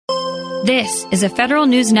This is a Federal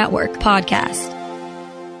News Network podcast.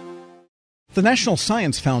 The National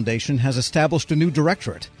Science Foundation has established a new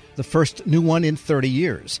directorate, the first new one in 30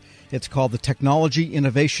 years. It's called the Technology,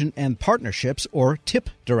 Innovation, and Partnerships, or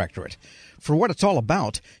TIP Directorate. For what it's all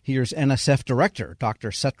about, here's NSF Director,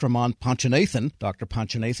 Dr. Setraman Panchanathan. Dr.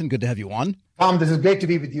 Panchanathan, good to have you on. Tom, this is great to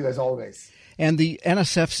be with you as always. And the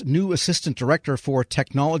NSF's new Assistant Director for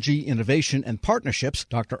Technology, Innovation, and Partnerships,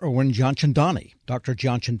 Dr. Arun Jamchandani. Dr.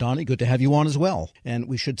 Jamchandani, good to have you on as well. And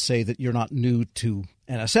we should say that you're not new to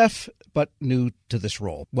NSF, but new to this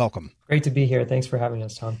role. Welcome. Great to be here. Thanks for having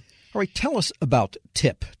us, Tom. All right, tell us about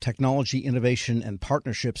TIP, Technology, Innovation, and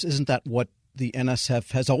Partnerships. Isn't that what the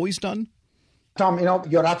NSF has always done? Tom,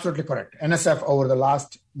 you're absolutely correct. NSF over the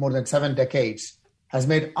last more than 7 decades has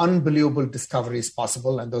made unbelievable discoveries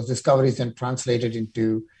possible, and those discoveries then translated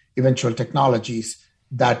into eventual technologies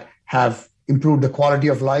that have improved the quality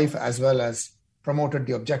of life as well as promoted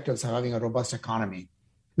the objectives of having a robust economy.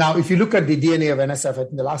 Now, if you look at the DNA of NSF, I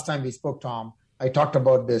think the last time we spoke, Tom, I talked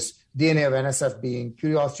about this DNA of NSF being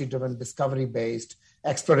curiosity-driven, discovery-based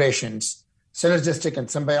explorations, synergistic and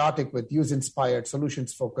symbiotic with use-inspired,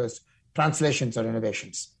 solutions-focused translations or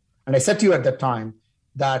innovations. And I said to you at that time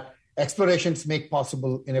that explorations make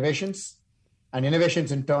possible innovations, and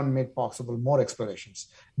innovations in turn make possible more explorations.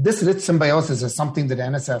 This rich symbiosis is something that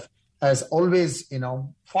NSF has always,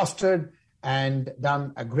 fostered and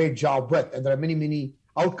done a great job with. And there are many, many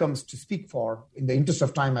outcomes to speak for. In the interest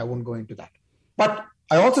of time, I won't go into that. But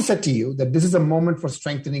I also said to you that this is a moment for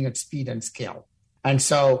strengthening at speed and scale. And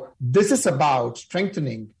so this is about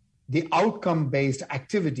strengthening the outcome-based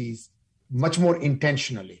activities much more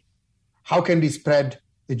intentionally. How can we spread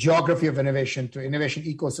the geography of innovation to innovation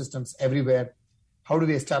ecosystems everywhere? How do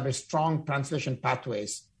we establish strong translation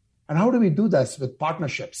pathways? And how do we do this with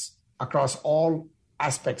partnerships across all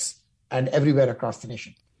aspects and everywhere across the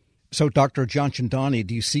nation? So, Dr. Jamchandani,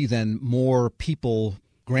 do you see then more people,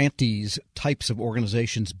 grantees, types of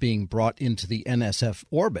organizations being brought into the NSF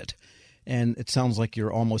orbit? And it sounds like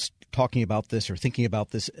you're almost talking about this or thinking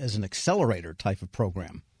about this as an accelerator type of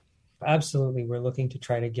program. Absolutely. We're looking to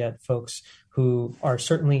try to get folks who are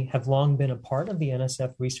certainly have long been a part of the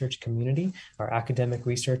NSF research community, our academic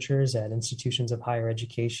researchers at institutions of higher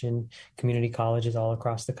education, community colleges all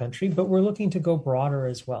across the country, but we're looking to go broader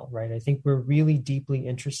as well, right? I think we're really deeply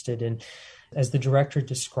interested in, as the director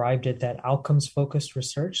described it, that outcomes-focused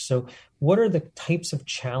research. So what are the types of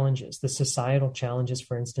challenges, the societal challenges,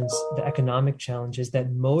 for instance, the economic challenges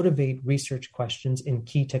that motivate research questions in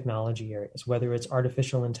key technology areas, whether it's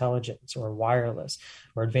artificial intelligence or wireless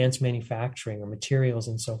or advanced manufacturing or materials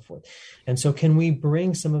and so forth. And so can we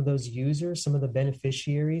bring some of those users, some of the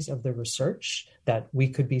beneficiaries of the research that we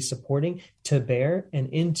could be supporting to bear and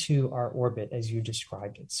into our orbit as you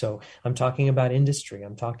described it? So I'm talking about industry,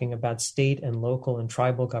 I'm talking about state and local and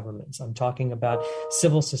tribal governments, I'm talking about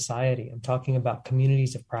civil society, I'm talking about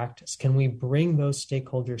communities of practice. Can we bring those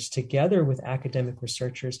stakeholders together with academic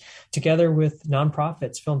researchers, together with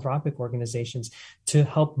nonprofits, philanthropic organizations, to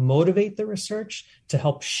help motivate the research, to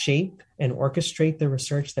help shape and orchestrate the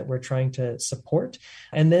research that we're trying to support,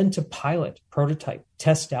 and then to pilot, prototype,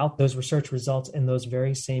 test out those research results in those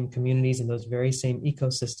very same communities and those very same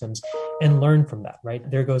ecosystems and learn from that, right?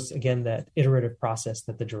 There goes, again, that iterative process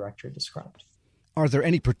that the director described. Are there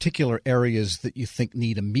any particular areas that you think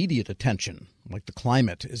need immediate attention? Like the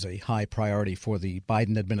climate is a high priority for the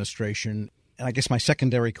Biden administration. And I guess my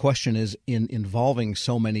secondary question is, in involving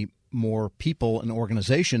so many more people and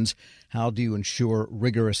organizations, how do you ensure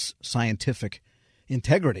rigorous scientific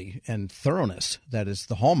integrity and thoroughness that is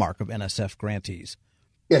the hallmark of NSF grantees?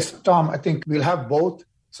 Yes, Tom, I think we'll have both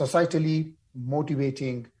societally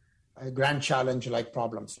motivating grand challenge-like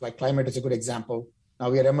problems. Like climate is a good example. Now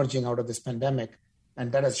we are emerging out of this pandemic,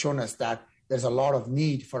 and that has shown us that there's a lot of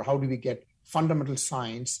need for how do we get fundamental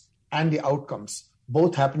science and the outcomes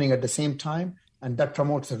both happening at the same time, and that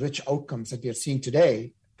promotes the rich outcomes that we are seeing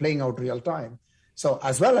today playing out real time. So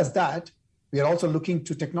as well as that, we are also looking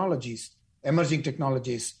to technologies, emerging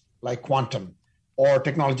technologies like quantum or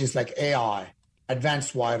technologies like AI,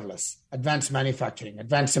 advanced wireless, advanced manufacturing,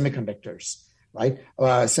 advanced semiconductors, right?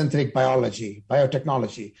 Synthetic biology,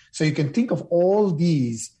 biotechnology. So you can think of all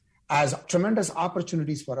these as tremendous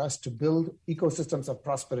opportunities for us to build ecosystems of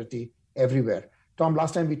prosperity everywhere. Tom,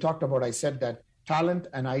 last time we talked about, I said that talent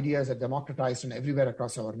and ideas are democratized and everywhere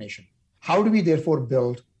across our nation. How do we therefore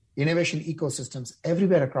build innovation ecosystems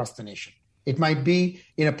everywhere across the nation? It might be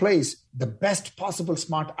in a place, the best possible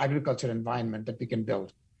smart agriculture environment that we can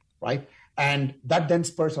build, right? And that then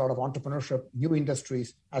spurs a lot of entrepreneurship, new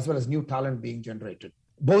industries, as well as new talent being generated,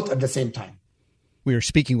 both at the same time. We are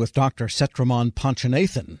speaking with Dr. Setraman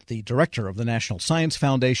Panchanathan, the director of the National Science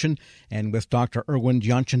Foundation, and with Dr. Irwin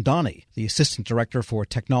Gyanchandani, the assistant director for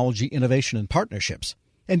Technology, Innovation, and Partnerships.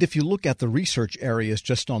 And if you look at the research areas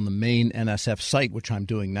just on the main NSF site, which I'm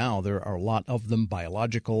doing now, there are a lot of them: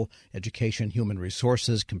 biological, education, human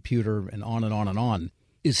resources, computer, and on and on and on.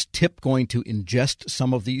 Is TIP going to ingest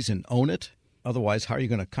some of these and own it? Otherwise, how are you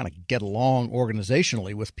going to kind of get along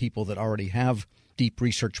organizationally with people that already have deep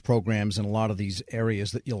research programs in a lot of these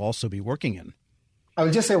areas that you'll also be working in? I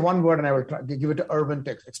will just say one word and I will give it to Irwin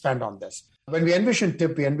to expand on this. When we envisioned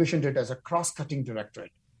TIP, we envisioned it as a cross-cutting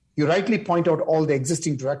directorate. You rightly point out all the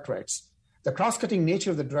existing directorates. The cross-cutting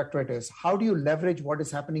nature of the directorate is how do you leverage what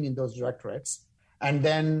is happening in those directorates and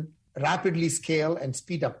then rapidly scale and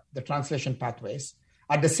speed up the translation pathways.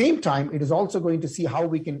 At the same time, it is also going to see how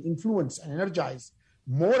we can influence and energize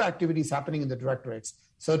more activities happening in the directorates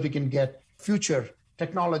so that we can get future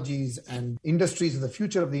technologies and industries of the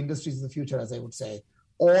future of the industries of the future, as I would say,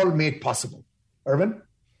 all made possible. Irwin?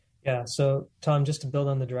 Yeah. So, Tom, just to build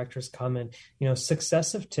on the director's comment,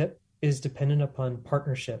 success of TIP is dependent upon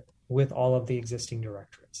partnership with all of the existing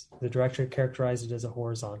directorates. The directorate characterized it as a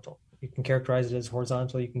horizontal. You can characterize it as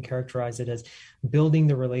horizontal. You can characterize it as building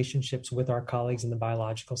the relationships with our colleagues in the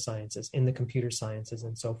biological sciences, in the computer sciences,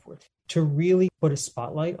 and so forth, to really put a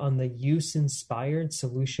spotlight on the use-inspired,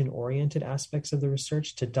 solution-oriented aspects of the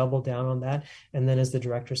research, to double down on that, and then, as the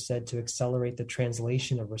director said, to accelerate the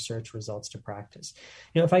translation of research results to practice.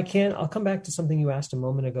 If I can, I'll come back to something you asked a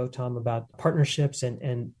moment ago, Tom, about partnerships,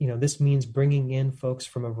 and this means bringing in folks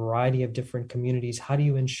from a variety of different communities. How do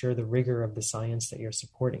you ensure the rigor of the science that you're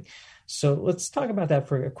supporting? So let's talk about that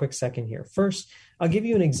for a quick second here. First, I'll give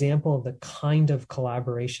you an example of the kind of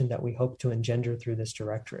collaboration that we hope to engender through this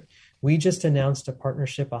directorate. We just announced a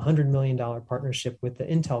partnership, a $100 million partnership with the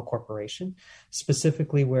Intel Corporation,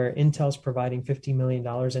 specifically where Intel's providing $50 million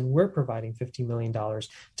and we're providing $50 million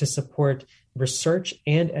to support research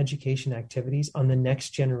and education activities on the next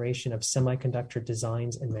generation of semiconductor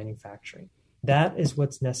designs and manufacturing. That is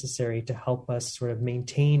what's necessary to help us sort of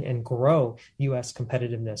maintain and grow U.S.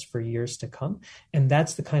 competitiveness for years to come. And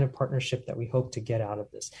that's the kind of partnership that we hope to get out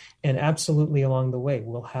of this. And absolutely along the way,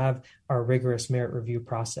 we'll have our rigorous merit review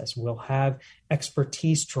process. We'll have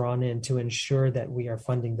expertise drawn in to ensure that we are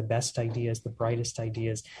funding the best ideas, the brightest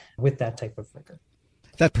ideas with that type of rigor.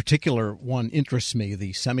 That particular one interests me,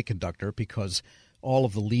 the semiconductor, because all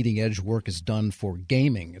of the leading edge work is done for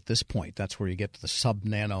gaming at this point. That's where you get to the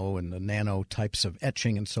sub-nano and the nano types of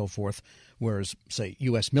etching and so forth, whereas, say,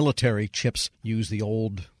 U.S. military chips use the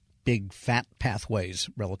old big fat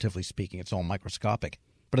pathways, relatively speaking. It's all microscopic.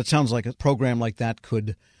 But it sounds like a program like that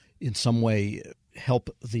could in some way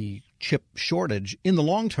help the chip shortage in the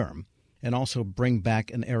long term and also bring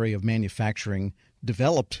back an area of manufacturing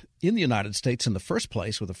developed in the United States in the first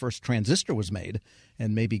place, where the first transistor was made,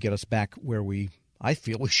 and maybe get us back where I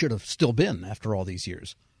feel we should have still been after all these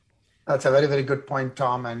years. That's a very, very good point,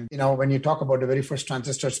 Tom. And, when you talk about the very first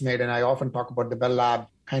transistors made, and I often talk about the Bell Lab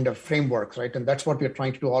kind of frameworks, right? And that's what we're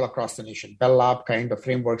trying to do all across the nation. Bell Lab kind of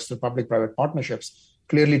frameworks through public-private partnerships.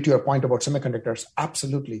 Clearly, to your point about semiconductors,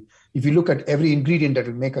 absolutely. If you look at every ingredient that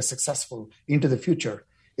will make us successful into the future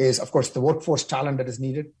is, of course, the workforce talent that is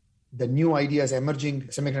needed, the new ideas, emerging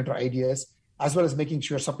semiconductor ideas, as well as making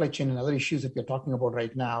sure supply chain and other issues that we're talking about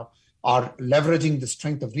right now are leveraging the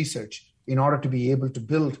strength of research in order to be able to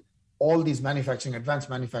build all these advanced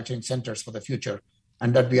manufacturing centers for the future,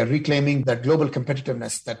 and that we are reclaiming that global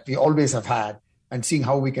competitiveness that we always have had and seeing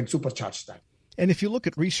how we can supercharge that. And if you look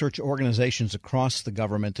at research organizations across the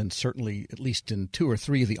government, and certainly at least in 2 or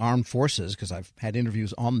 3 of the armed forces, because I've had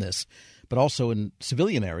interviews on this, but also in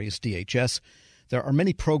civilian areas, DHS, there are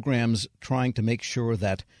many programs trying to make sure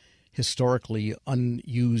that historically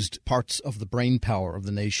unused parts of the brain power of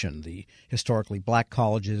the nation, the historically black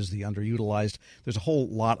colleges, the underutilized, there's a whole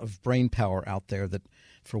lot of brain power out there that,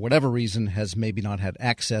 for whatever reason, has maybe not had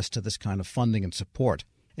access to this kind of funding and support.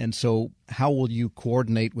 And so how will you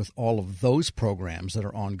coordinate with all of those programs that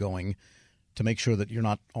are ongoing to make sure that you're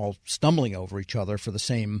not all stumbling over each other for the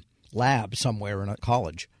same lab somewhere in a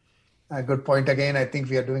college? A good point. Again, I think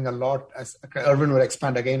we are doing a lot, as Irwin will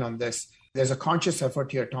expand again on this. There's a conscious effort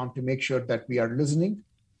here, Tom, to make sure that we are listening,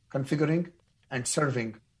 configuring, and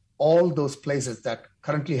serving all those places that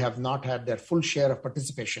currently have not had their full share of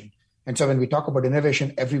participation. And so when we talk about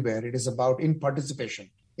innovation everywhere, it is about in participation,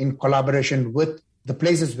 in collaboration with the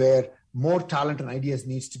places where more talent and ideas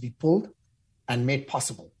needs to be pulled and made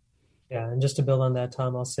possible. Yeah, and just to build on that,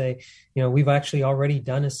 Tom, I'll say, we've actually already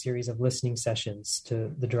done a series of listening sessions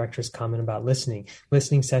to the director's comment about listening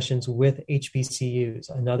sessions with HBCUs,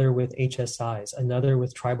 another with HSIs, another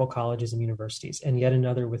with tribal colleges and universities, and yet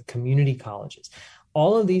another with community colleges.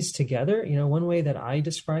 All of these together, one way that I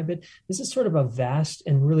describe it, this is sort of a vast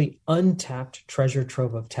and really untapped treasure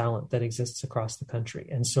trove of talent that exists across the country.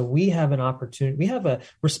 And so we have an opportunity, we have a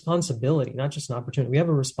responsibility, not just an opportunity, we have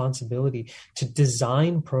a responsibility to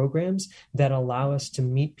design programs that allow us to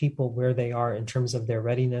meet people where they are in terms of their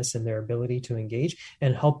readiness and their ability to engage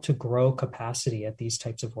and help to grow capacity at these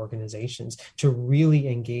types of organizations to really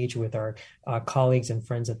engage with our colleagues and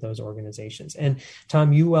friends at those organizations. And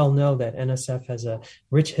Tom, you well know that NSF has a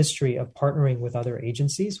rich history of partnering with other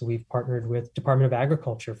agencies. We've partnered with Department of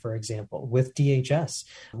Agriculture, for example, with DHS,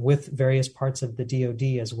 with various parts of the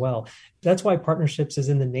DoD as well. That's why partnerships is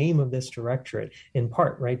in the name of this directorate, in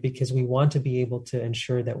part, right? Because we want to be able to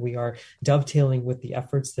ensure that we are dovetailing with the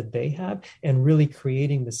efforts that they have and really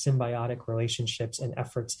creating the symbiotic relationships and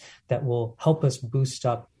efforts that will help us boost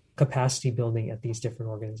up capacity building at these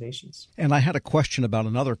different organizations. And I had a question about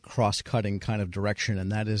another cross-cutting kind of direction,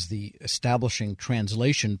 and that is the establishing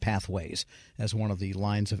translation pathways as one of the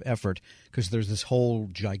lines of effort, because there's this whole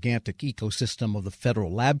gigantic ecosystem of the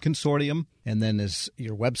Federal Lab Consortium, and then as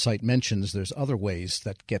your website mentions, there's other ways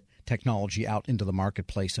that get technology out into the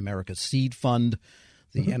marketplace, America's Seed Fund,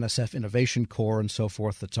 the NSF Innovation Corps, and so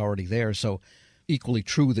forth that's already there. So equally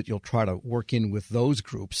true that you'll try to work in with those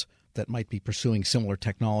groups that might be pursuing similar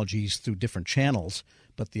technologies through different channels,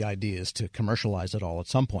 but the idea is to commercialize it all at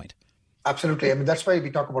some point. Absolutely. I mean, that's why we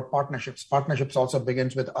talk about partnerships. Partnerships also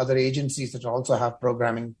begins with other agencies that also have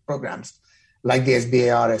programs like the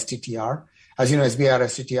SBIR STTR. As you know, SBIR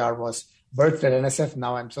STTR was birthed at NSF.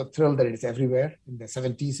 Now I'm so thrilled that it is everywhere. In the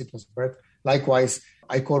 70s, it was birthed. Likewise,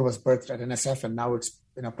 I-Corps was birthed at NSF, and now it's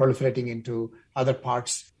proliferating into other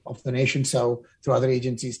parts of the nation, so through other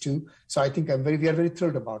agencies too. So I think we are very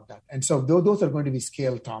thrilled about that. And so those are going to be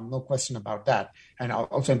scaled, Tom, no question about that. And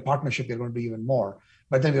also in partnership, they're going to be even more.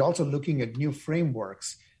 But then we're also looking at new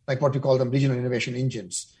frameworks, like what we call them regional innovation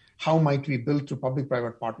engines. How might we build through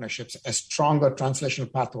public-private partnerships a stronger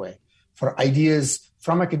translational pathway for ideas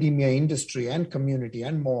from academia, industry, and community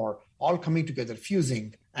and more, all coming together,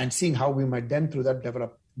 fusing, and seeing how we might then through that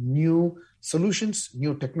develop new solutions,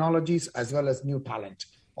 new technologies, as well as new talent,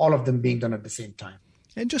 all of them being done at the same time.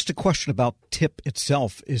 And just a question about TIP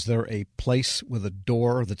itself. Is there a place with a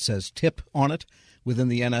door that says TIP on it within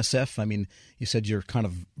the NSF? I mean, you said you're kind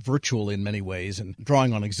of virtual in many ways and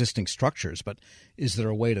drawing on existing structures, but is there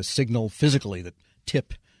a way to signal physically that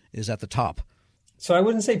TIP is at the top? So I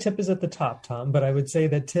wouldn't say TIP is at the top, Tom, but I would say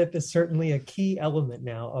that TIP is certainly a key element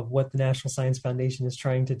now of what the National Science Foundation is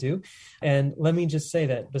trying to do. And let me just say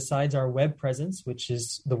that besides our web presence, which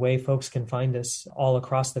is the way folks can find us all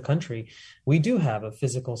across the country, we do have a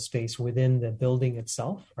physical space within the building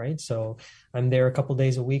itself, right? So I'm there a couple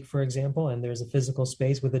days a week, for example, and there's a physical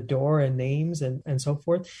space with a door and names and so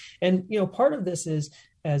forth. And, part of this is,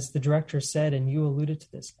 as the director said, and you alluded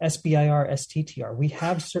to this, SBIR, STTR, we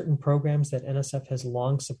have certain programs that NSF has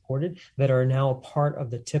long supported that are now a part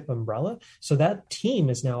of the TIP umbrella. So that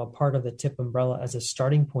team is now a part of the TIP umbrella as a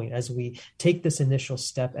starting point as we take this initial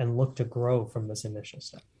step and look to grow from this initial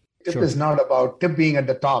step. TIP is not about TIP being at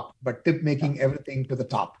the top, but TIP making everything to the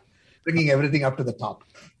top, bringing everything up to the top.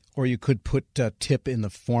 Or you could put TIP in the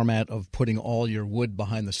format of putting all your wood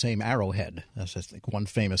behind the same arrowhead, as I think one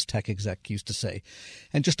famous tech exec used to say.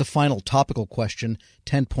 And just a final topical question,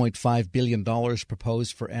 $10.5 billion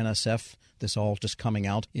proposed for NSF. This all just coming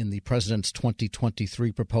out in the President's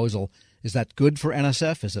 2023 proposal. Is that good for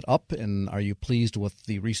NSF? Is it up? And are you pleased with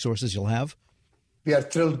the resources you'll have? We are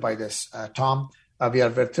thrilled by this, Tom. We are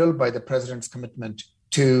very thrilled by the President's commitment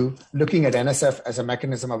to looking at NSF as a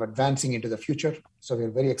mechanism of advancing into the future. So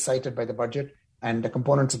we're very excited by the budget and the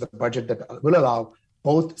components of the budget that will allow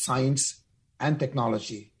both science and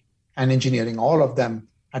technology and engineering, all of them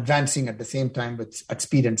advancing at the same time at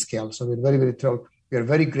speed and scale. So we're very, very thrilled. We are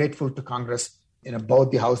very grateful to Congress,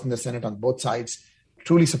 both the House and the Senate on both sides,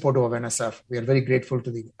 truly supportive of NSF. We are very grateful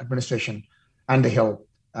to the administration and the Hill.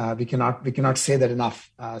 We cannot say that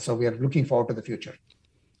enough. So we are looking forward to the future.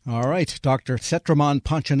 All right. Dr. Setraman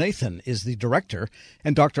Panchanathan is the director,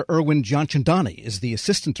 and Dr. Irwin Gianchandani is the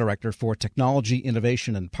assistant director for technology,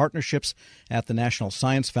 innovation, and partnerships at the National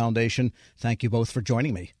Science Foundation. Thank you both for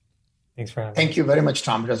joining me. Thanks for having me. Thank you very much,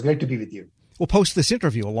 Tom. It was great to be with you. We'll post this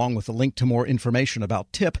interview along with a link to more information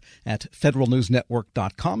about TIP at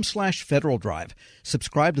federalnewsnetwork.com/Federal Drive.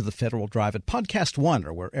 Subscribe to the Federal Drive at Podcast One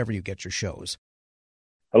or wherever you get your shows.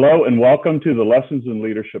 Hello, and welcome to the Lessons in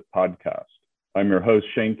Leadership podcast. I'm your host,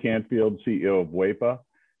 Shane Canfield, CEO of WEPA.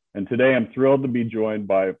 And today I'm thrilled to be joined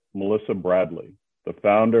by Melissa Bradley, the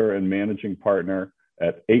founder and managing partner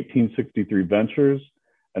at 1863 Ventures,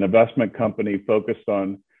 an investment company focused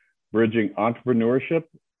on bridging entrepreneurship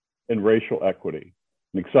and racial equity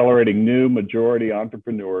and accelerating new majority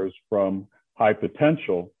entrepreneurs from high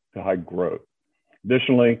potential to high growth.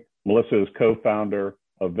 Additionally, Melissa is co-founder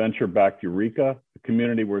of Venture-Backed Eureka, a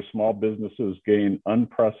community where small businesses gain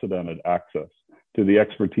unprecedented access to the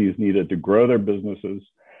expertise needed to grow their businesses,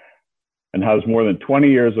 and has more than 20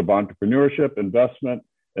 years of entrepreneurship, investment,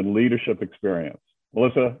 and leadership experience.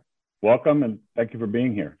 Melissa, welcome, and thank you for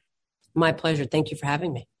being here. My pleasure. Thank you for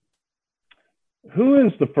having me. Who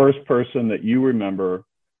is the first person that you remember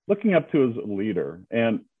looking up to as a leader,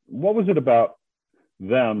 and what was it about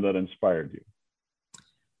them that inspired you?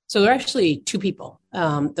 So there are actually two people.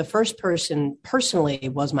 The first person personally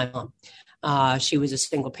was my mom. She was a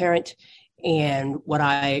single parent. And what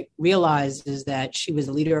I realized is that she was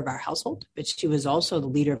the leader of our household, but she was also the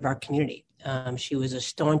leader of our community. She was a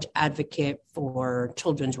staunch advocate for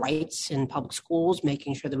children's rights in public schools,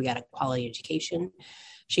 making sure that we got a quality education.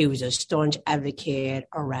 She was a staunch advocate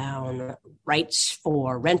around rights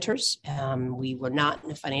for renters. We were not in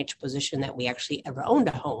a financial position that we actually ever owned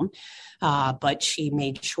a home, but she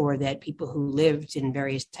made sure that people who lived in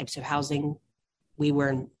various types of housing, we were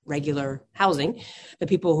in regular housing, the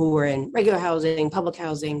people who were in regular housing, public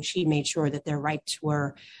housing, she made sure that their rights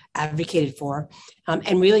were advocated for,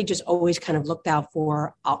 and really just always kind of looked out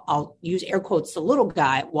for, I'll use air quotes, the little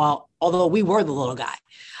guy, although we were the little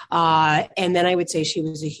guy. And then I would say she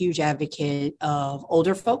was a huge advocate of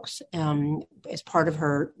older folks. As part of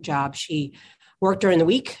her job, she worked during the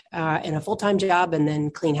week in a full-time job and then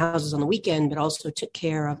cleaned houses on the weekend, but also took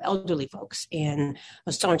care of elderly folks and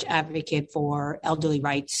a staunch advocate for elderly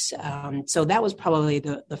rights. So that was probably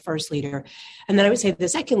the first leader. And then I would say the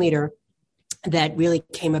second leader that really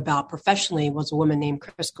came about professionally was a woman named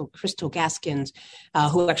Crystal Gaskins,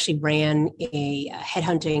 who actually ran a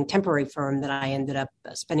headhunting temporary firm that I ended up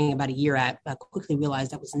spending about a year at. I quickly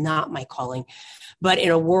realized that was not my calling. But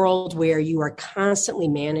in a world where you are constantly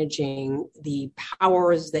managing the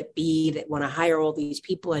powers that be that want to hire all these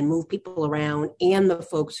people and move people around, and the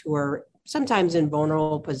folks who are sometimes in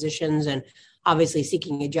vulnerable positions and obviously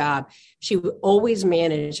seeking a job, she would always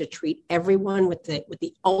manage to treat everyone with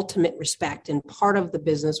the ultimate respect. And part of the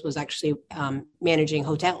business was actually managing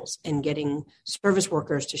hotels and getting service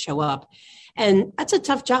workers to show up. And that's a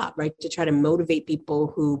tough job, right? To try to motivate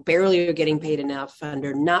people who barely are getting paid enough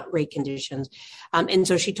under not great conditions. And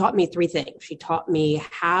so she taught me three things. She taught me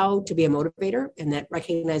how to be a motivator, and that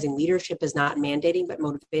recognizing leadership is not mandating, but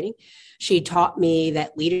motivating. She taught me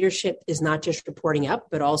that leadership is not just reporting up,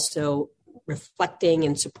 but also reflecting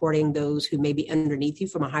and supporting those who may be underneath you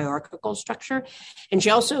from a hierarchical structure. And she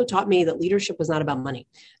also taught me that leadership was not about money,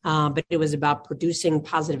 but it was about producing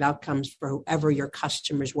positive outcomes for whoever your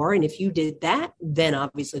customers were. And if you did that, then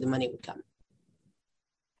obviously the money would come.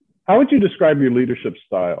 How would you describe your leadership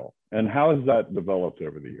style, and how has that developed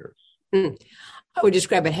over the years? I would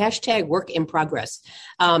describe it #work in progress.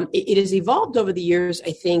 It has evolved over the years,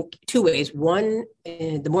 I think, two ways. One,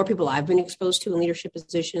 the more people I've been exposed to in leadership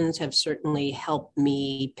positions have certainly helped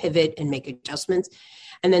me pivot and make adjustments.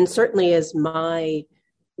 And then certainly as my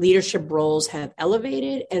leadership roles have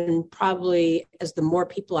elevated, and probably as the more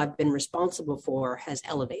people I've been responsible for has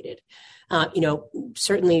elevated.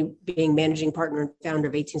 Certainly being managing partner and founder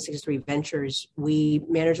of 1863 Ventures, we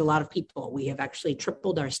manage a lot of people. We have actually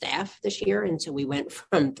tripled our staff this year. And so we went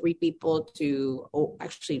from 3 people to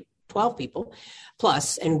actually 12 people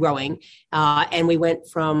plus and growing. And we went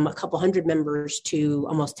from a couple hundred members to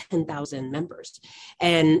almost 10,000 members.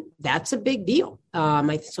 And that's a big deal.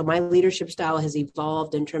 So my leadership style has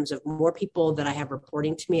evolved in terms of more people that I have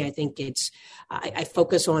reporting to me. I think I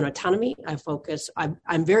focus on autonomy.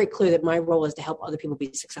 I'm very clear that my role is to help other people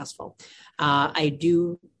be successful. I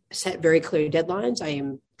do set very clear deadlines.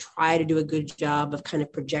 I try to do a good job of kind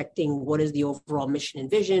of projecting what is the overall mission and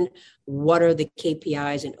vision, what are the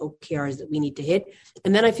KPIs and OKRs that we need to hit.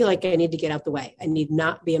 And then I feel like I need to get out the way. I need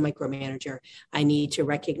not be a micromanager. I need to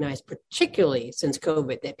recognize, particularly since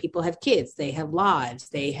COVID, that people have kids, they have lives,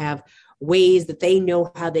 they have ways that they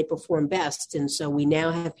know how they perform best. And so we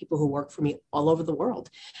now have people who work for me all over the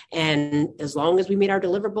world. And as long as we meet our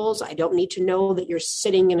deliverables, I don't need to know that you're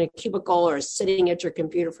sitting in a cubicle or sitting at your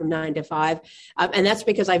computer from 9 to 5. And that's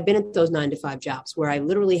because I've been at those 9 to 5 jobs where I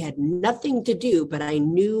literally had nothing to do, but I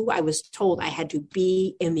knew I was told I had to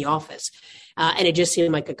be in the office. And it just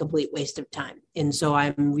seemed like a complete waste of time. And so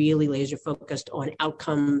I'm really laser focused on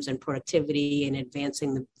outcomes and productivity and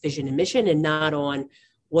advancing the vision and mission, and not on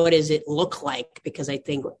what does it look like? Because I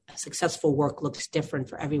think successful work looks different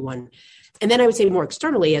for everyone. And then I would say more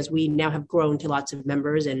externally, as we now have grown to lots of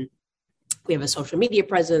members and we have a social media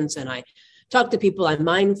presence and I talk to people, I'm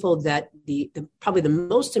mindful that the probably the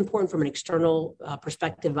most important from an external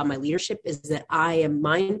perspective about my leadership is that I am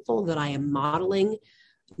mindful that I am modeling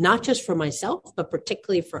not just for myself, but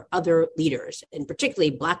particularly for other leaders, and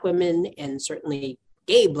particularly Black women and certainly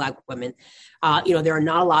gay Black women. There are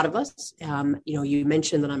not a lot of us. You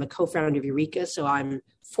mentioned that I'm a co-founder of Eureka, so I'm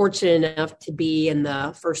fortunate enough to be in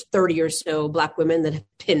the first 30 or so Black women that have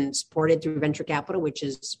been supported through venture capital, which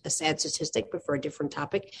is a sad statistic, but for a different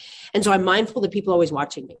topic. And so I'm mindful that people are always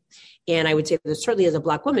watching me. And I would say that certainly as a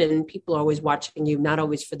Black woman, people are always watching you, not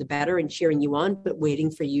always for the better and cheering you on, but waiting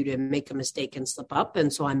for you to make a mistake and slip up.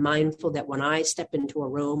 And so I'm mindful that when I step into a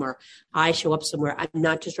room or I show up somewhere, I'm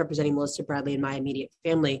not just representing Melissa Bradley and my immediate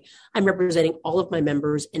family. I'm representing all of my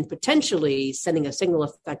members and potentially sending a signal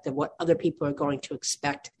effect of what other people are going to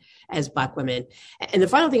expect as Black women. And the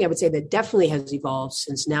final thing I would say that definitely has evolved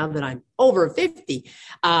since now that I'm over 50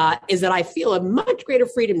 is that I feel a much greater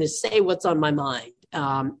freedom to say what's on my mind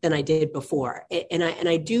than I did before. And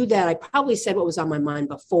I do that. I probably said what was on my mind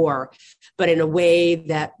before, but in a way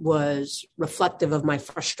that was reflective of my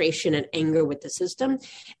frustration and anger with the system.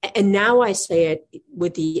 And now I say it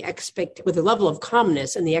with the level of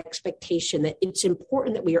calmness and the expectation that it's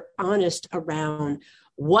important that we are honest around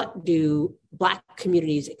what do Black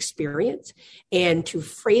communities experience, and to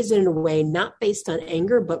phrase it in a way not based on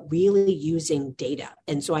anger, but really using data.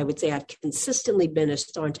 And so I would say I've consistently been a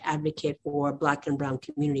staunch advocate for Black and brown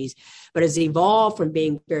communities, but has evolved from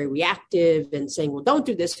being very reactive and saying, well, don't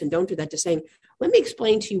do this and don't do that, to saying, let me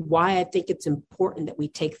explain to you why I think it's important that we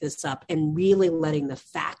take this up, and really letting the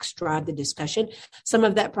facts drive the discussion. Some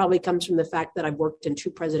of that probably comes from the fact that I've worked in 2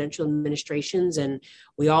 presidential administrations, and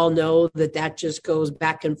we all know that just goes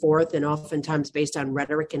back and forth and oftentimes based on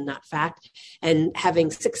rhetoric and not fact. And having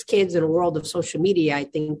 6 kids in a world of social media, I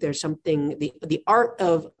think there's something, the art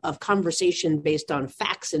of conversation based on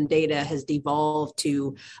facts and data has devolved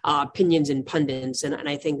to opinions and pundits. And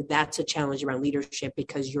I think that's a challenge around leadership,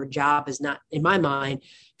 because your job is not, in my mind,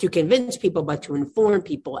 to convince people, but to inform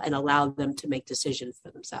people and allow them to make decisions for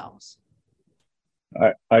themselves.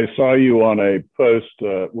 I saw you on a post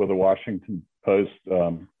with a Washington Post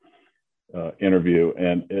interview,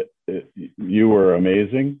 and you were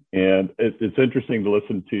amazing. And it's interesting to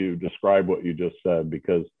listen to you describe what you just said,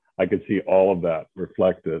 because I could see all of that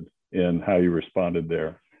reflected in how you responded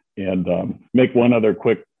there. And make one other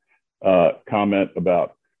quick comment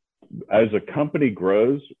about, as a company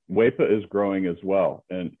grows, WEPA is growing as well.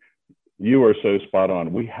 And you are so spot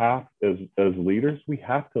on. We have, as leaders, we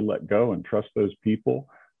have to let go and trust those people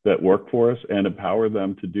that work for us and empower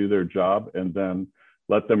them to do their job, and then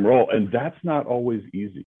let them roll. And that's not always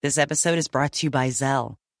easy. This episode is brought to you by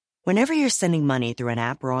Zelle. Whenever you're sending money through an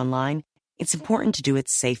app or online, it's important to do it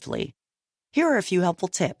safely. Here are a few helpful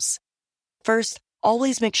tips. First,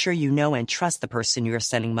 always make sure you know and trust the person you are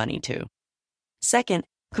sending money to. Second,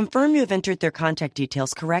 confirm you have entered their contact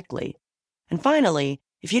details correctly. And finally,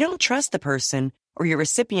 if you don't trust the person, or your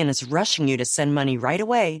recipient is rushing you to send money right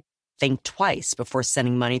away, think twice before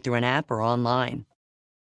sending money through an app or online.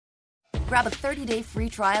 Grab a 30-day free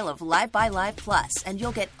trial of Live by Live Plus, and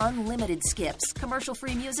you'll get unlimited skips,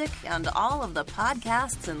 commercial-free music, and all of the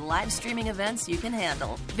podcasts and live streaming events you can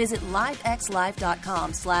handle. Visit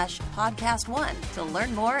livexlive.com/podcast1 to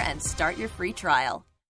learn more and start your free trial.